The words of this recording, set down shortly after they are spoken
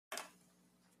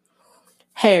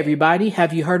Hey everybody,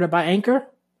 have you heard about Anchor?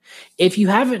 If you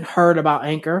haven't heard about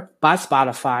Anchor by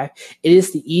Spotify, it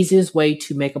is the easiest way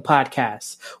to make a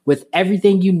podcast with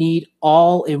everything you need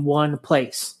all in one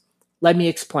place. Let me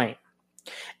explain.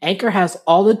 Anchor has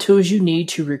all the tools you need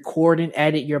to record and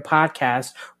edit your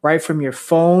podcast right from your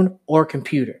phone or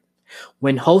computer.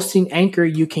 When hosting Anchor,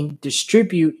 you can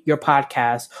distribute your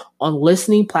podcast on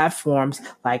listening platforms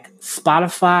like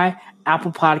Spotify,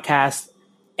 Apple Podcasts,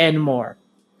 and more.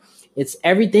 It's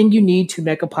everything you need to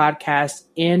make a podcast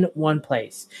in one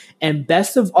place. And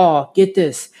best of all, get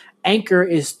this, Anchor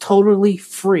is totally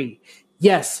free.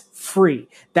 Yes, free.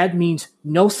 That means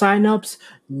no signups,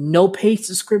 no paid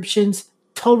subscriptions,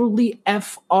 totally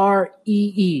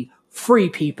free, free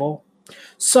people.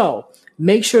 So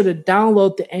make sure to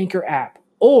download the Anchor app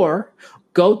or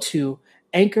go to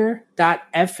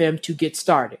anchor.fm to get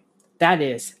started. That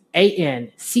is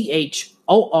ANCHOR.FM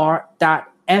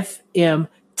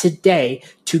today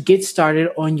to get started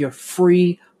on your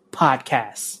free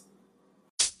podcast.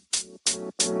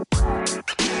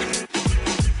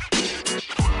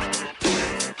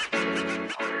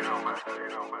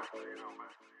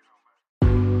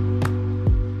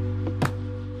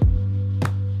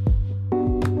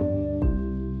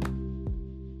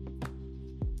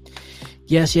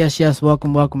 Yes.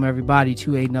 Welcome everybody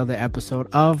to another episode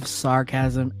of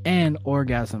Sarcasm and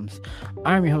Orgasms.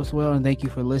 I'm your host, Will, and thank you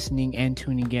for listening and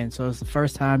tuning in. So it's the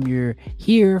first time you're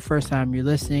here, first time you're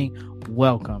listening,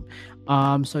 welcome.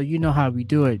 So you know how we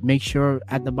do it. Make sure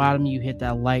at the bottom you hit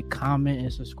that like, comment,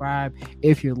 and subscribe.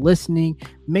 If you're listening,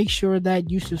 make sure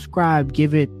that you subscribe.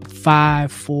 Give it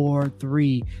 5, 4,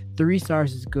 3. 3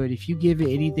 stars is good. If you give it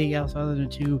anything else other than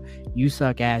 2, you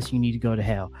suck ass. You need to go to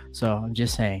hell. So I'm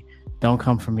just saying. Don't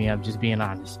come for me. I'm just being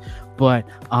honest. But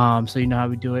so you know how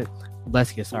we do it.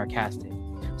 Let's get sarcastic.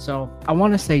 So I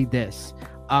want to say this.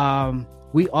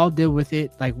 We all deal with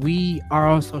it. Like, we are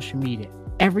on social media.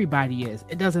 Everybody is.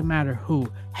 It doesn't matter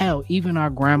who. Hell, even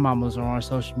our grandmamas are on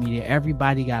social media.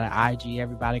 Everybody got an IG.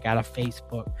 Everybody got a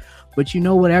Facebook. But you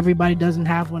know what everybody doesn't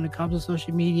have when it comes to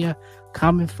social media?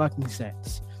 Common fucking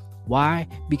sense. Why?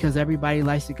 Because everybody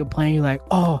likes to complain like,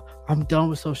 oh, I'm done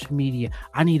with social media.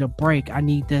 I need a break. I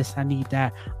need this. I need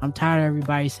that. I'm tired of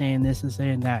everybody saying this and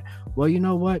saying that. Well, you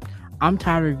know what? I'm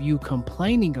tired of you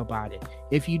complaining about it.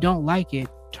 If you don't like it,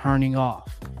 turning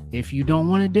off. If you don't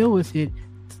want to deal with it,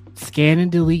 scan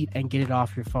and delete and get it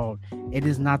off your phone. It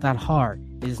is not that hard.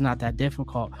 It is not that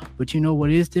difficult. But you know what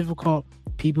is difficult?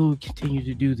 People who continue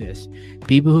to do this.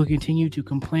 People who continue to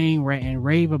complain, rant, and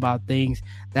rave about things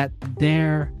that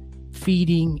they're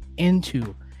feeding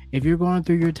into. If you're going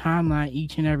through your timeline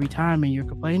each and every time and you're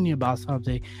complaining about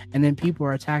something and then people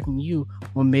are attacking you,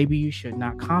 well, maybe you should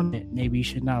not comment, maybe you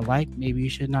should not like, maybe you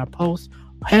should not post,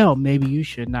 hell, maybe you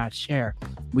should not share.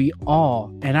 We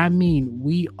all, and I mean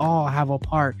we all, have a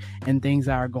part in things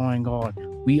that are going on.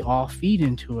 We all feed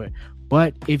into it.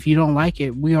 But if you don't like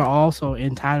it, we are also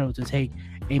entitled to take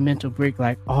a mental break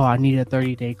like, oh, I need a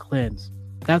 30-day cleanse.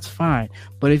 That's fine.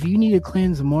 But if you need to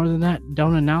cleanse more than that,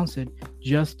 don't announce it.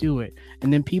 Just do it.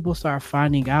 And then people start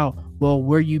finding out, well,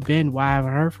 where you been? Why I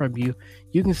haven't heard from you?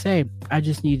 You can say, I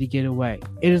just need to get away.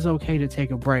 It is okay to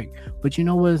take a break. But you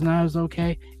know what is not as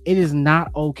okay? It is not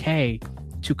okay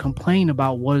to complain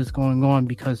about what is going on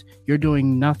because you're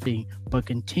doing nothing but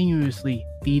continuously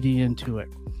feeding into it.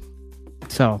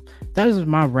 So that is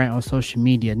my rant on social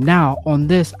media. Now, on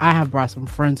this, I have brought some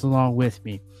friends along with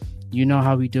me. You know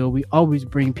how we do. We always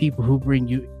bring people who bring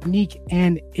unique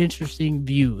and interesting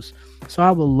views. So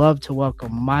I would love to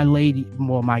welcome my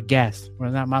guests.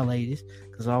 Well, not my ladies,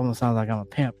 because it almost sounds like I'm a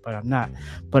pimp, but I'm not.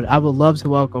 But I would love to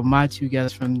welcome my 2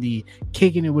 guests from the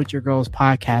Kicking It With Your Girls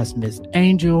podcast, Miss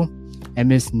Angel and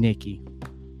Miss Nikki.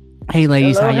 Hey,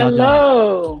 ladies, how y'all doing?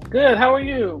 Hello. Good. How are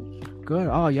you? Good.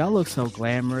 Oh, y'all look so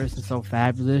glamorous and so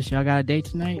fabulous. Y'all got a date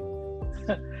tonight?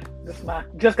 This my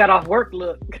just got off work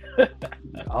look.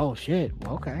 Oh shit.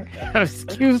 Okay.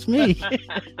 Excuse me.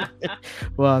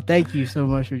 Well, thank you so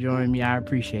much for joining me. I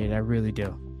appreciate it. I really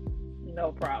do.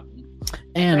 No problem.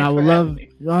 And Thanks I would love,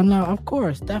 oh no, of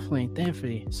course,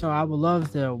 definitely. So I would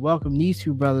love to welcome these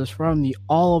 2 brothers from the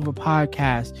All Over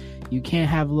podcast. You can't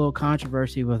have a little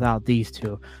controversy without these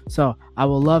 2. So I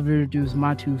would love to introduce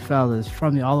my 2 fellas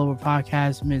from the All Over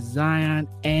podcast, Miss Zion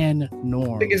and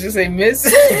Norm. I think it's just a miss.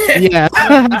 Yeah.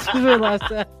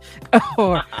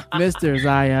 Or Mr.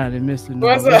 Zion and Mr. Norm.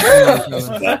 What's up?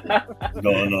 What's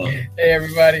going on? Hey,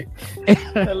 everybody.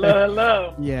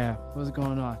 Hello. Yeah. What's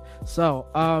going on? So,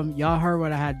 y'all heard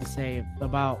what I had to say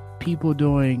about people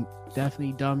doing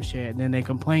definitely dumb shit, and then they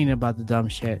complain about the dumb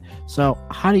shit. So,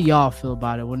 how do y'all feel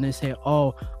about it when they say,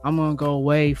 "Oh, I'm gonna go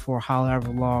away for however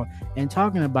long," and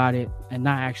talking about it and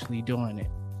not actually doing it?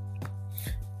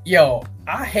 Yo,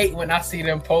 I hate when I see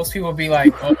them posts. People be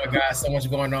like, "Oh my god, so much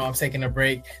going on. I'm taking a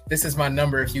break. This is my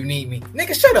number if you need me."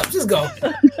 Nigga, shut up. Just go.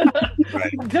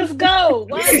 Right. Just go.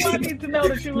 Why do I need to know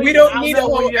that you leaving? We don't need a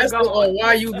whole essay on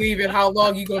why you leaving, how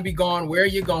long you gonna be gone, where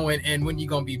you going, and when you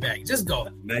gonna be back. Just go.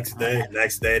 Next day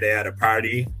they had a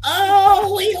party.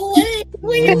 Oh, we late.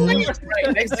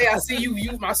 Right. Next day I see you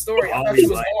view my story. I thought you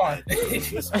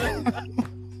was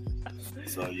gone.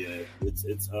 So yeah,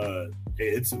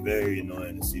 it's very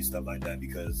annoying to see stuff like that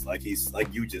because like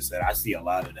you just said, I see a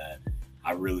lot of that.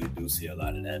 I really do see a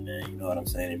lot of that, man. You know what I'm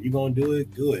saying? If you're gonna do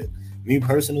it, do it. Me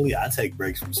personally, I take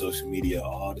breaks from social media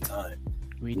all the time.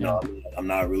 I'm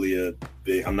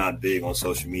not big on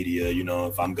social media. You know,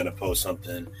 if I'm gonna post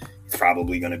something, it's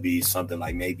probably gonna be something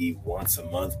like maybe once a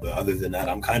month. But other than that,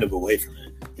 I'm kind of away from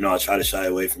it. You know, I try to shy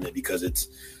away from it because it's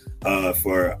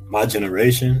for my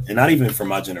generation, and not even for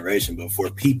my generation, but for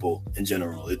people in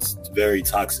general, it's very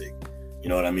toxic. You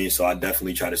know what I mean? So I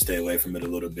definitely try to stay away from it a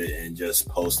little bit and just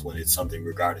post when it's something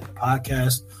regarding the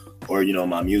podcast or, you know,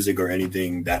 my music or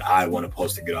anything that I want to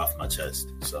post to get off my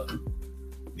chest. So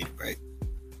need a break.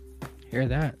 Hear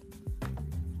that?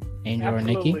 Angel or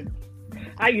Nikki?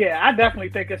 I definitely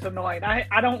think it's annoying.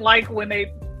 I don't like when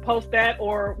they post that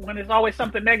or when it's always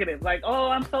something negative, like, oh,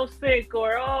 I'm so sick,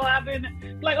 or oh, I've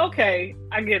been like, okay,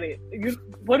 I get it.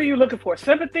 What are you looking for?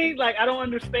 Sympathy? Like, I don't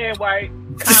understand why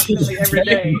constantly every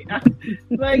day.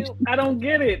 Like, I don't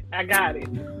get it. I got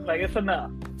it. Like, it's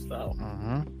enough. So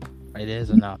it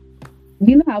is enough.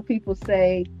 You know how people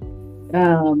say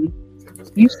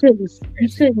you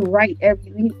shouldn't write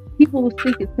everything. People will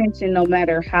seek attention no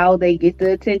matter how they get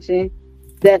the attention.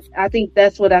 I think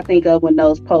that's what I think of when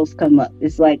those posts come up.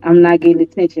 It's like, I'm not getting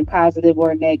attention, positive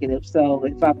or negative. So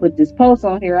if I put this post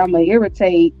on here, I'm going to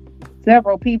irritate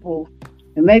several people.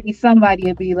 And maybe somebody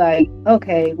will be like,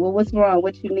 okay, well, what's wrong?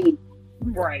 What you need?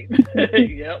 Right.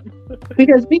 Yep.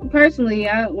 Because me personally,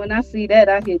 when I see that,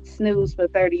 I hit snooze for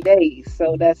 30 days.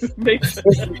 So that's the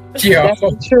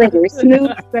trigger. Snooze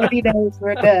 30 days,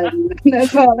 we're done.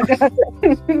 That's all I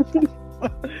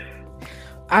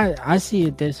got. I see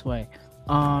it this way.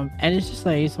 And it's just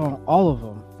like, it's on all of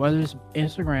them, whether it's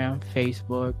Instagram,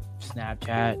 Facebook,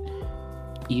 Snapchat,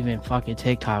 even fucking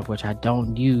TikTok, which I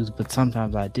don't use, but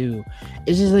sometimes I do.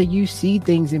 It's just like you see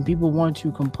things and people want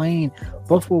to complain,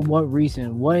 but for what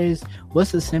reason?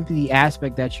 What's the sympathy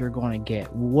aspect that you're going to get?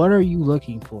 What are you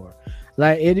looking for?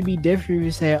 Like, it'd be different if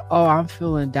you say, oh, I'm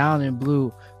feeling down and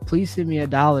blue. Please send me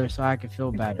 $1 so I can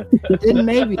feel better. Then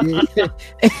maybe you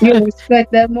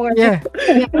respect that more. Yeah.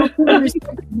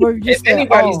 If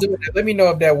anybody's doing that, let me know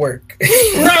if that work.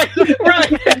 Right.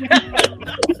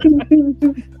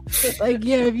 Like,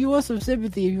 yeah, if you want some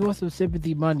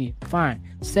sympathy money, fine,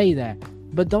 say that.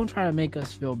 But don't try to make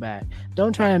us feel bad.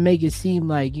 Don't try to make it seem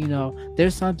like, you know,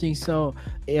 there's something so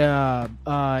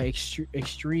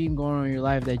extreme going on in your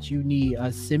life that you need a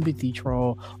sympathy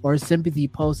troll or a sympathy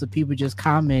post of people just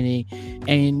commenting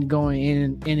and going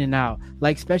in and out.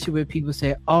 Like, especially when people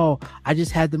say, oh, I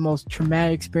just had the most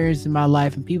traumatic experience in my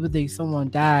life, and people think someone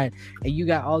died, and you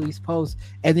got all these posts,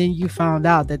 and then you found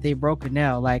out that they broke a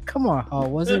nail. Like, come on,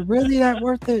 was it really that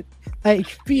worth it?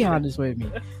 Like, be honest with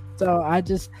me. So I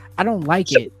don't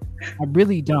like it. I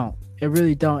really don't. It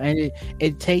really don't. And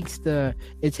it takes the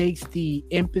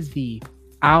empathy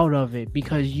out of it,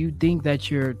 because you think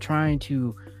that you're trying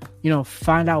to, you know,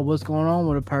 find out what's going on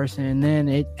with a person, and then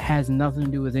it has nothing to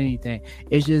do with anything.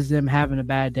 It's just them having a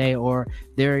bad day, or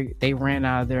they ran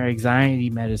out of their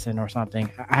anxiety medicine or something.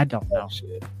 I don't know.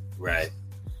 Right.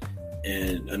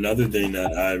 And another thing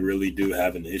that I really do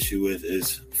have an issue with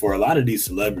is for a lot of these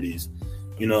celebrities,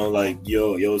 you know, like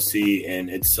you'll see, and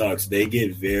it sucks, they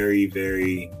get very,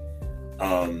 very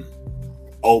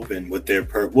open with their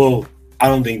well, I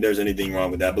don't think there's anything wrong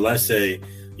with that, but let's say,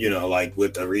 you know, like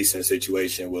with the recent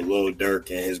situation with Lil Durk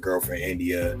and his girlfriend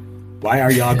India, why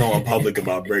are y'all going public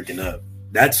about breaking up?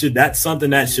 That's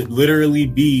something that should literally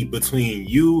be between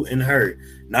you and her,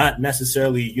 not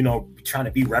necessarily, you know, trying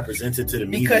to be represented to the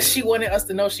media. Because she wanted us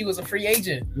to know she was a free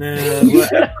agent. Nah,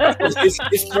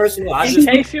 it's personal. In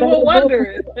case you were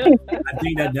wondering. I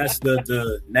think that's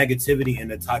the negativity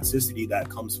and the toxicity that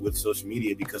comes with social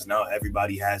media, because now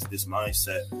everybody has this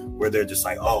mindset where they're just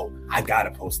like, oh, I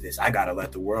gotta post this, I gotta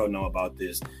let the world know about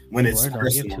this, when it's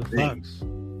personal things.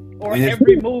 Or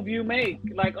every move you make,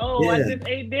 like, oh, yeah. I just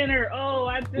ate dinner. Oh,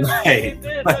 I just ate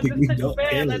this. I just took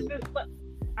a bath.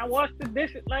 I washed the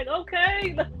dishes. Like,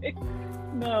 okay. Like,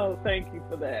 no, thank you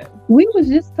for that. We was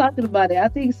just talking about it. I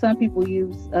think some people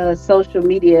use social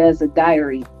media as a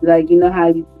diary. Like, you know how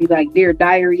you be like, dear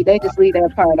diary, they just leave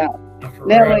that part out. For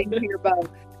That real. way you hear about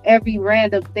every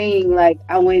random thing. Like,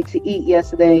 I went to eat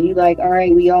yesterday, and you like, all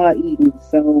right, we all eating.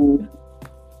 So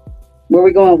where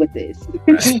we going with this?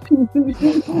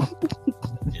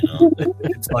 You know,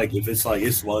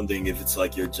 it's one thing if it's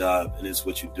like your job and it's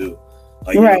what you do.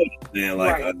 Like, Right. you know what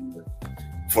I'm saying? Like, Right.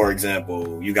 for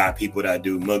example, you got people that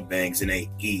do mukbangs and they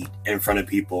eat in front of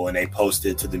people and they post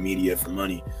it to the media for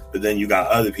money. But then you got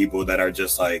other people that are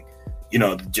just like, you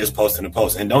know, just posting a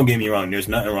post. And don't get me wrong, there's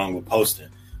nothing wrong with posting.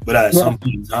 But at some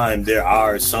point in time, there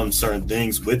are some certain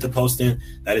things with the posting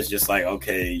that is just like,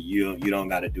 okay, you don't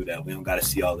got to do that. We don't got to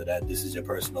see all of that. This is your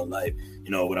personal life.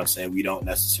 You know what I'm saying? We don't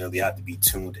necessarily have to be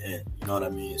tuned in. You know what I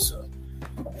mean? So,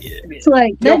 yeah. It's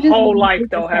like Your that just whole makes life me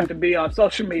don't think have to be on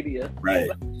social media. Right.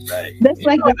 That's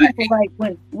like the people like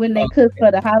when they cook for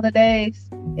the holidays,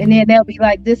 and then they'll be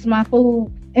like, "This is my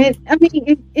food." And I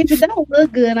mean, if it don't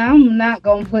look good, I'm not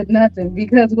gonna put nothing,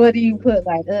 because what do you put?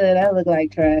 Like, that look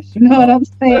like trash. You know what I'm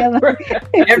saying? Like,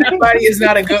 Everybody is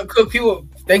not a good cook. People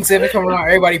Thanksgiving coming around,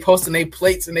 everybody posting their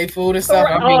plates and their food and stuff.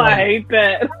 Oh, I hate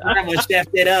that. I'm gonna chef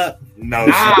it up. No,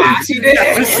 she did.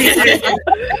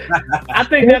 I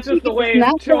think that's just the way It's of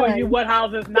not showing fun. you what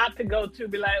houses not to go to.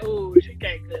 Be like, ooh, she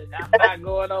can't cook. I'm not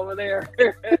going over there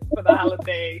for the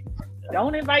holiday.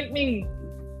 Don't invite me.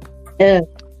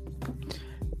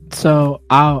 So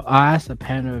I'll ask a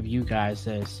panel of you guys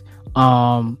this.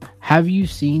 Have you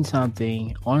seen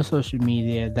something on social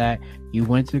media that you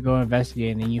went to go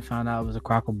investigate and then you found out it was a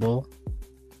crock of bull?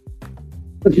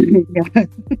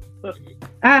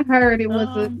 I heard it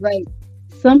was like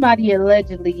somebody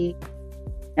allegedly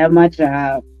at my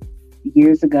job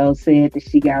years ago said that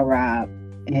she got robbed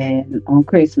and on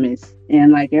Christmas,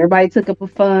 and like everybody took up a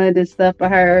fund and stuff for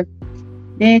her.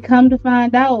 Then come to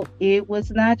find out it was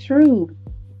not true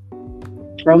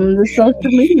from the social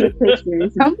media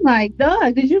pictures. I'm like,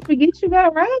 dog, did you forget you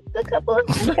got robbed a couple of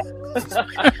times?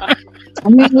 I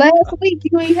mean, last week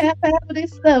you ain't have half of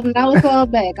this stuff, and now it's all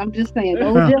back. I'm just saying,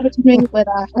 don't judge me, but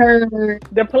I heard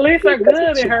The police are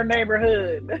good in her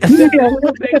neighborhood. They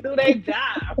do their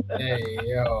job. Hey,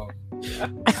 yo.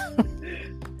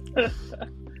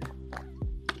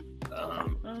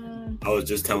 I was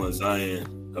just telling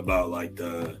Zion about like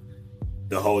the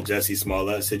whole Jesse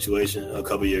Smollett situation a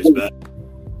couple years back,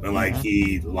 when like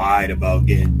he lied about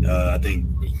getting I think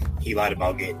he lied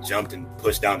about getting jumped and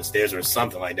pushed down the stairs or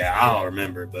something like that. I don't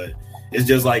remember, but it's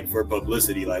just like for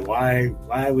publicity. Like why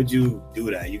would you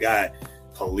do that? You got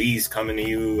police coming to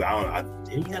you.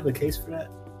 Did he have a case for that?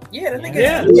 Yeah, that nigga.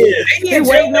 Yeah. He's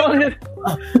waiting on his.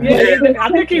 Yeah, I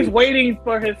think he's waiting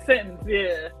for his sentence.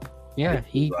 Yeah. Yeah,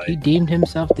 he deemed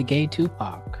himself the gay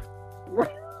Tupac.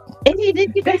 and he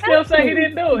didn't even They still have say he to.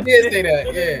 didn't do it. He did say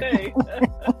that,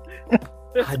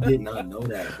 yeah. I did not know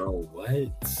that, bro.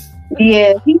 What?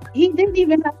 Yeah, he didn't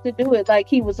even have to do it. Like,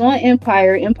 he was on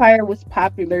Empire. Empire was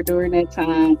popular during that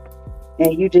time,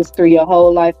 and you just threw your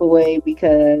whole life away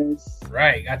because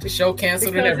Right, got the show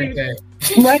canceled and Because he- everything.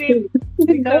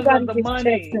 Because nobody of the gets money.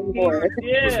 checks anymore.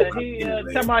 He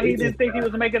talking about he didn't think he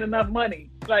was making enough money.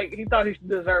 Like he thought he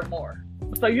deserved more.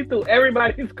 So you threw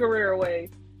everybody's career away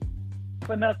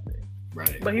for nothing.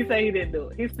 Right. But he said he didn't do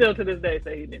it. He still to this day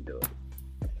say he didn't do it.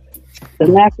 The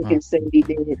Mexicans said he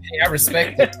did. Hey, I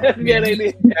respect it. Yeah, they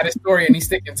did. He got a story and he's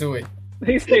sticking to it.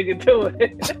 He's sticking to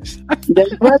it.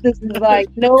 The brothers was like,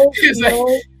 no, It's like-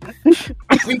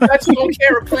 no. We got you on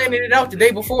camera planning it out the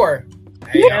day before.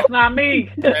 Hey, yo. That's not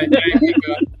me. There you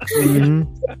go.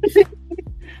 Mhm.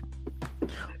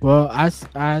 Well,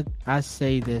 I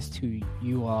say this to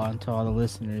you all and to all the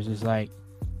listeners is like,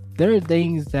 there are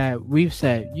things that we've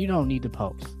said you don't need to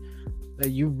post, that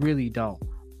you really don't.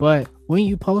 But when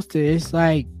you post it, it's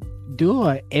like, do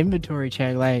an inventory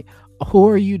check. Like, who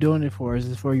are you doing it for? Is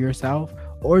it for yourself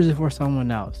or is it for someone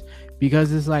else?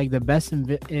 Because it's like the best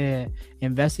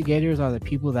investigators are the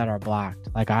people that are blocked.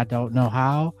 Like, I don't know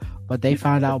how, but they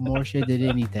find out more shit than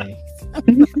anything.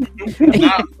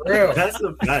 Nah, for real. That's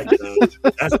a fact, though.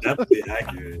 That's definitely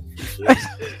accurate.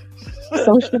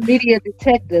 Social media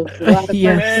detectives. A lot of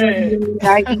Yes.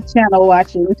 IT channel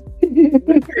watching.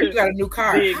 You got a new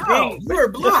car. Big How? thing. You were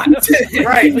blocked.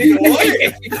 Right, nigga,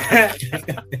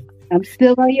 what? I'm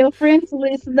still on your friends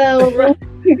list though.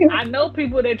 I know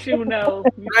people that you know.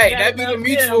 You Right, gotta that be the know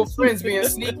mutual them. friends being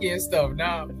sneaky and stuff.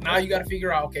 Now you got to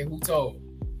figure out, okay, who told?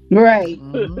 Right.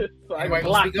 Mhm. So I Everybody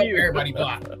block speak up, you. everybody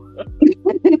block.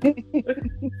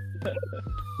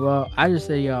 Well, I just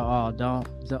say y'all all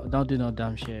don't do no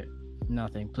dumb shit.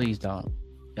 Nothing. Please don't.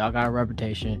 Y'all got a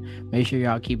reputation. Make sure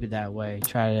y'all keep it that way.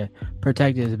 Try to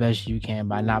protect it as best you can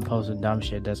by not posting dumb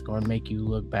shit that's going to make you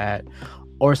look bad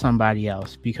or somebody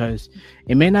else, because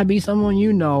it may not be someone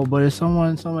you know, but it's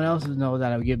someone else knows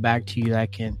that will get back to you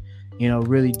that can,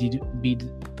 really be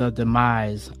the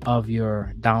demise of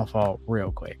your downfall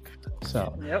real quick.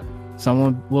 So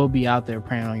someone will be out there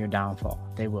preying on your downfall.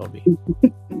 They will be.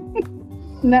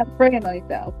 Not praying on your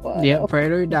downfall. Yep,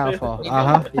 praying on your downfall.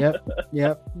 Yep.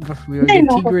 We gonna get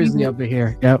T Grizzly up in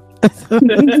here. Yep.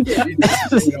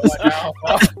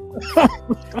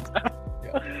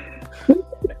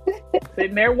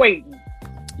 Sitting there waiting.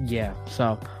 Yeah.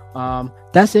 So,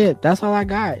 that's it. That's all I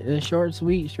got. It's short,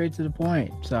 sweet, straight to the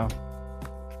point. So.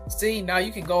 See, now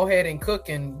you can go ahead and cook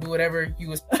and do whatever you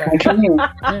was trying to do.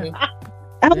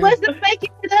 I wasn't making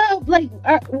it up. Like,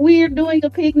 we're doing a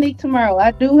picnic tomorrow.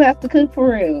 I do have to cook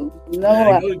for real.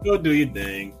 Go do your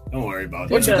thing. Don't worry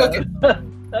about what you cooking.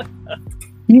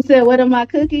 You said, what am I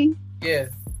cooking? Yeah.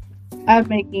 I'm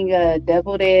making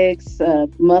deviled eggs,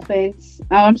 muffins.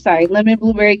 Oh, I'm sorry, lemon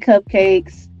blueberry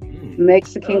cupcakes,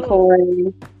 Mexican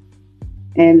corn,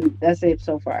 and that's it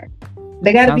so far.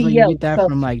 They gotta be yellow. So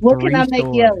from, like, what can I make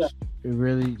stores. yellow? It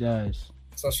really does.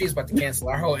 So she's about to cancel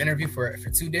our whole interview for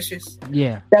 2 dishes.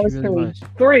 Yeah, that was really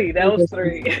 3. That was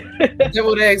 3.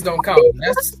 Deviled eggs don't count.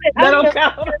 That don't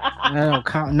count. That don't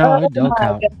count. No, it don't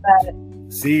count.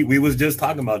 See, we was just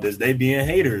talking about this. They being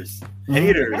haters.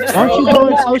 Haters. Why don't you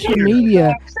go on social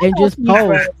media and just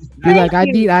post? Be like, I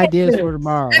need ideas for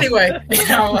tomorrow. Anyway,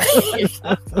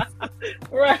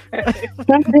 right.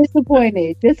 I'm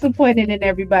disappointed in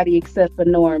everybody except for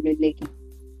Norm and Nikki.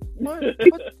 What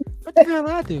the hell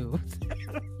I do?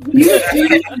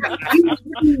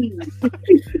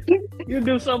 You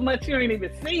do so much you ain't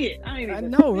even see it. I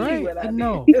know, right? I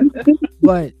know.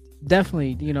 But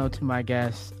definitely, to my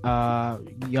guests,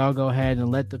 y'all go ahead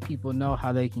and let the people know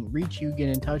how they can reach you, get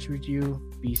in touch with you.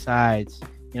 Besides,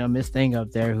 Miss Thing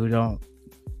up there who don't.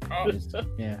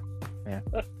 Yeah.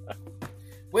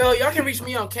 Well, y'all can reach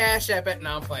me on Cash App at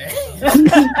I'm playing.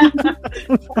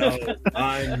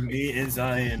 I'm me and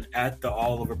Zion at the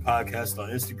All Over Podcast on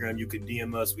Instagram. You can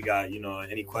DM us. We got,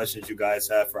 any questions you guys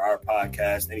have for our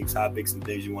podcast, any topics and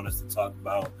things you want us to talk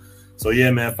about. So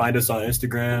yeah, man, find us on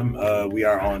Instagram. We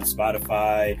are on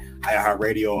Spotify,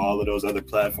 iHeartRadio, all of those other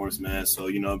platforms, man.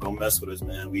 So, go mess with us,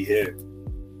 man. We here.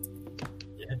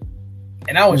 Yeah.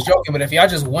 And I was joking, but if y'all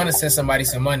just want to send somebody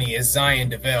some money, it's Zion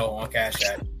DeVille on Cash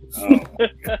App. $1.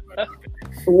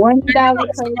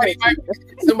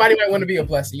 Somebody might want to be a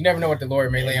blessing. You never know what the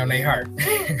Lord may lay on their heart.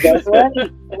 That's right.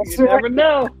 You never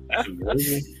know.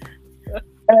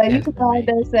 You can find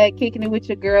us at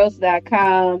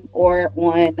kickingitwithyourgirls.com or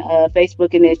on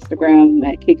Facebook and Instagram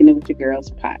at Kicking It With Your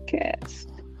Girls Podcast.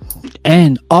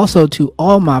 And also to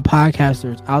all my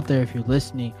podcasters out there, if you're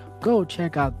listening, go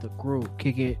check out the group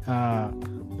Kick It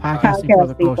Podcasting for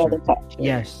the Culture.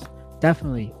 Yes,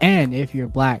 definitely. And if you're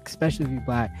black, especially if you're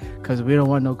black, because we don't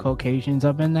want no Caucasians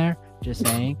up in there. Just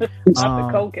saying. Not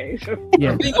the Caucasian.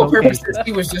 Yeah, for legal purposes,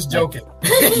 he was just joking.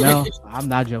 No, I'm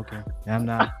not joking. I'm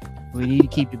not. We need to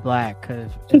keep it black,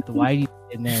 because if the whitey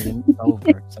in there, then it's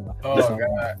over. So,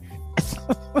 God.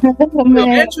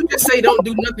 Can't you just say don't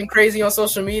do nothing crazy on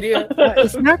social media?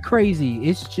 It's not crazy.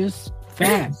 It's just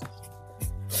facts.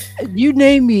 You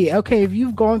name me. Okay, if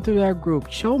you've gone through that group,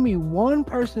 show me one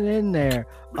person in there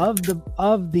of the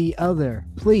other,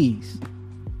 please.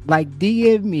 Like,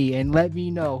 DM me and let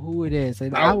me know who it is,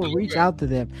 and I will reach out to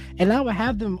them, and I will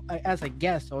have them as a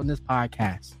guest on this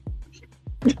podcast.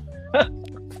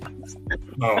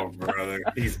 Oh, brother,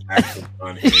 he's actually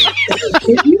on here.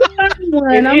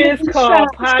 It is called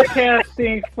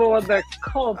Podcasting for the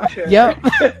Culture. Yep,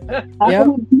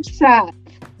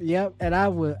 and I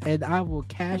will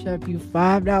cash up you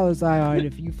 $5, Zion,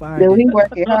 if you find it. He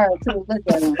working hard too. Look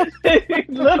at him.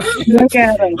 Look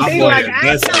at him. He's like,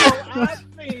 I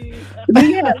see.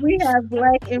 We have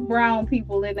black and brown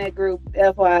people in that group.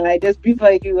 FYI, just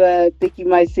before you think you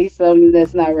might see something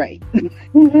that's not right.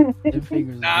 Nah,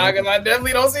 because I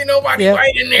definitely don't see nobody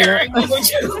white in there. I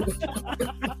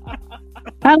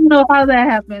don't know how that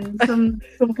happened. Some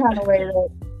kind of way.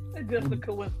 It's just a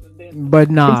coincidence. But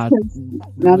no.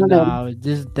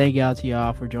 Just thank y'all to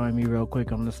y'all for joining me real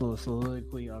quick on this little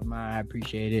soliloquy of mine. I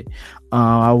appreciate it.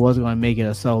 I was going to make it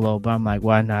a solo, but I'm like,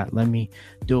 why not? Let me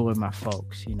do it with my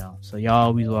folks, So y'all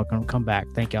always welcome. Come back.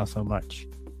 Thank y'all so much.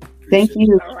 Thank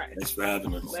you. All right. Thanks for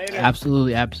having us. Later.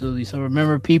 Absolutely. So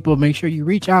remember, people, make sure you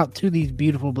reach out to these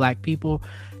beautiful black people.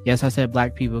 Yes, I said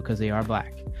black people because they are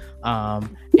black.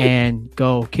 And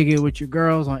go kick it with your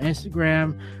girls on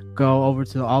Instagram. Go over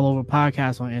to the All Over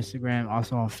Podcast on Instagram,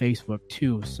 also on Facebook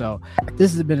too. So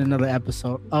this has been another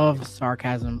episode of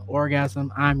Sarcasm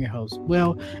Orgasm. I'm your host,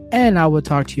 Will, and I will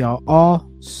talk to y'all all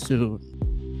soon.